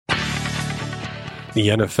The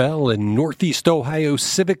NFL and Northeast Ohio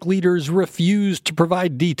civic leaders refused to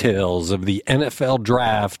provide details of the NFL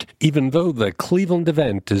draft, even though the Cleveland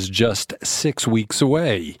event is just 6 weeks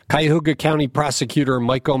away. Cuyahoga County Prosecutor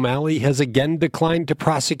Mike O'Malley has again declined to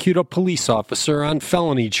prosecute a police officer on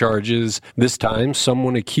felony charges, this time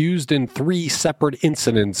someone accused in 3 separate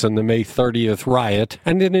incidents in the May 30th riot,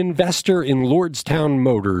 and an investor in Lordstown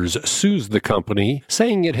Motors sues the company,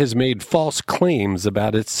 saying it has made false claims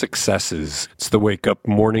about its successes. It's the Wake Up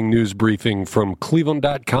Morning News Briefing from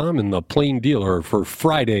Cleveland.com and the Plain Dealer for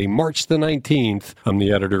Friday, March the 19th. I'm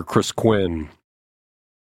the editor, Chris Quinn.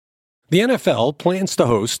 The NFL plans to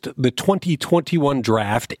host the 2021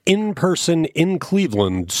 draft in person in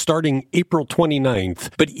Cleveland starting April 29th,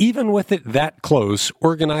 but even with it that close,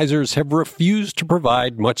 organizers have refused to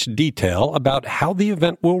provide much detail about how the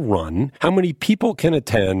event will run, how many people can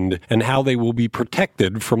attend, and how they will be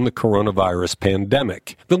protected from the coronavirus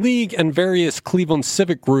pandemic. The league and various Cleveland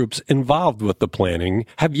civic groups involved with the planning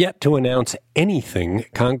have yet to announce anything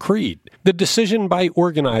concrete. The decision by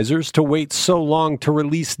organizers to wait so long to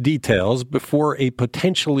release details before a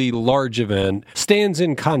potentially large event stands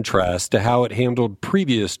in contrast to how it handled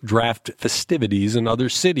previous draft festivities in other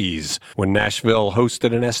cities. When Nashville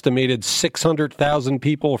hosted an estimated 600,000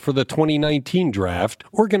 people for the 2019 draft,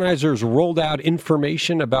 organizers rolled out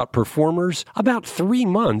information about performers about 3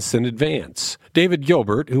 months in advance. David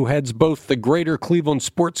Gilbert, who heads both the Greater Cleveland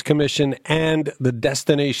Sports Commission and the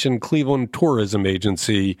Destination Cleveland Tourism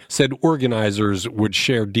Agency, said organizers would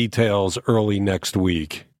share details early next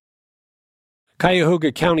week.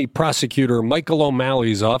 Cuyahoga County Prosecutor Michael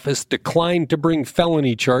O'Malley's office declined to bring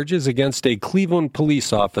felony charges against a Cleveland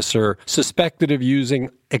police officer suspected of using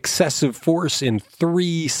excessive force in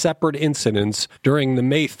 3 separate incidents during the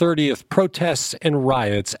May 30th protests and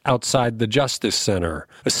riots outside the Justice Center.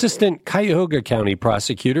 Assistant Cuyahoga County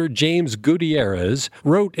Prosecutor James Gutierrez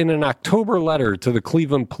wrote in an October letter to the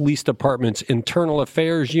Cleveland Police Department's Internal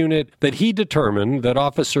Affairs Unit that he determined that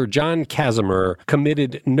Officer John Casimir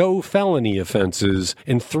committed no felony offenses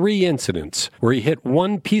in 3 incidents, where he hit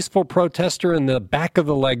one peaceful protester in the back of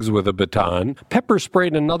the legs with a baton, pepper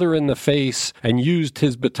sprayed another in the face, and used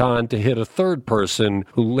his baton to hit a third person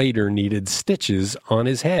who later needed stitches on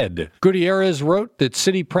his head. Gutierrez wrote that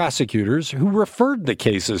city prosecutors who referred the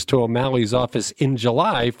cases to O'Malley's office in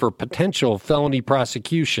July for potential felony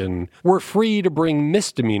prosecution were free to bring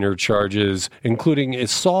misdemeanor charges, including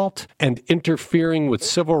assault and interfering with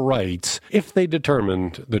civil rights, if they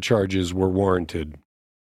determined the charges were warranted.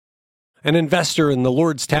 An investor in the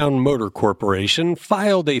Lordstown Motor Corporation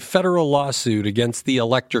filed a federal lawsuit against the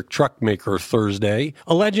electric truck maker Thursday,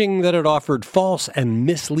 alleging that it offered false and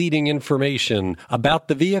misleading information about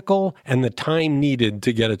the vehicle and the time needed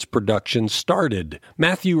to get its production started.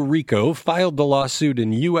 Matthew Rico filed the lawsuit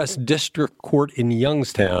in U.S. District Court in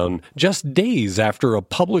Youngstown just days after a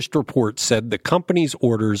published report said the company's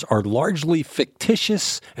orders are largely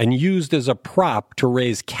fictitious and used as a prop to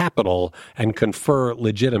raise capital and confer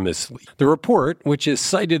legitimacy. The report, which is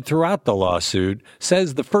cited throughout the lawsuit,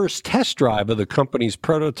 says the first test drive of the company's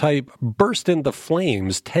prototype burst into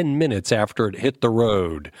flames 10 minutes after it hit the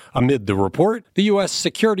road. Amid the report, the U.S.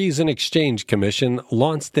 Securities and Exchange Commission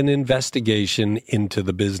launched an investigation into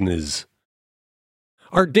the business.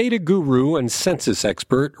 Our data guru and census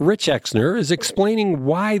expert, Rich Exner, is explaining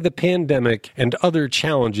why the pandemic and other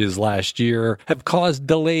challenges last year have caused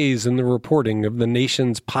delays in the reporting of the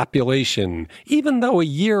nation's population, even though a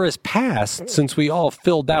year has passed since we all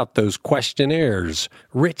filled out those questionnaires.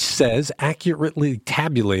 Rich says accurately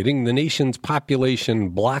tabulating the nation's population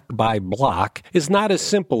block by block is not as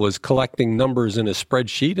simple as collecting numbers in a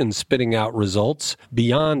spreadsheet and spitting out results.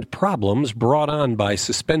 Beyond problems brought on by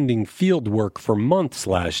suspending field work for months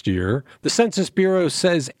last year, the Census Bureau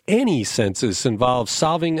says any census involves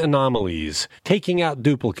solving anomalies, taking out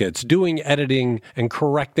duplicates, doing editing, and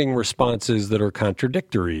correcting responses that are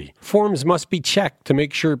contradictory. Forms must be checked to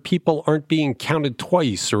make sure people aren't being counted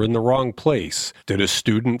twice or in the wrong place. Did a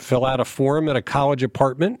student fill out a form at a college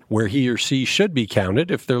apartment where he or she should be counted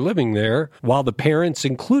if they're living there, while the parents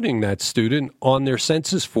including that student on their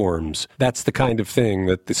census forms? That's the kind of thing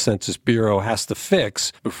that the Census Bureau has to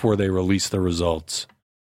fix before they release the results.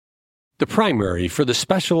 The primary for the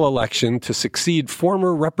special election to succeed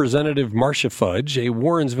former Representative Marcia Fudge, a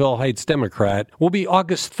Warrensville Heights Democrat, will be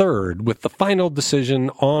August 3rd, with the final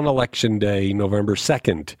decision on Election Day, November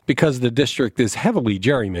 2nd. Because the district is heavily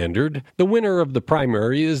gerrymandered, the winner of the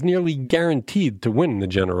primary is nearly guaranteed to win the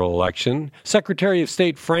general election. Secretary of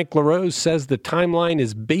State Frank LaRose says the timeline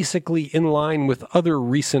is basically in line with other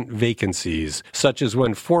recent vacancies, such as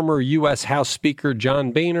when former U.S. House Speaker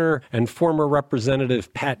John Boehner and former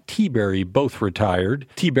Representative Pat Tiberi T-Berry both retired.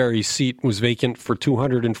 T-Berry's seat was vacant for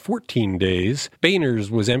 214 days.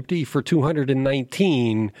 Boehner's was empty for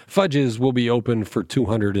 219. Fudge's will be open for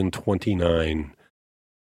 229.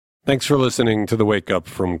 Thanks for listening to The Wake Up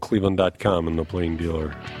from Cleveland.com and The Plain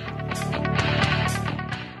Dealer.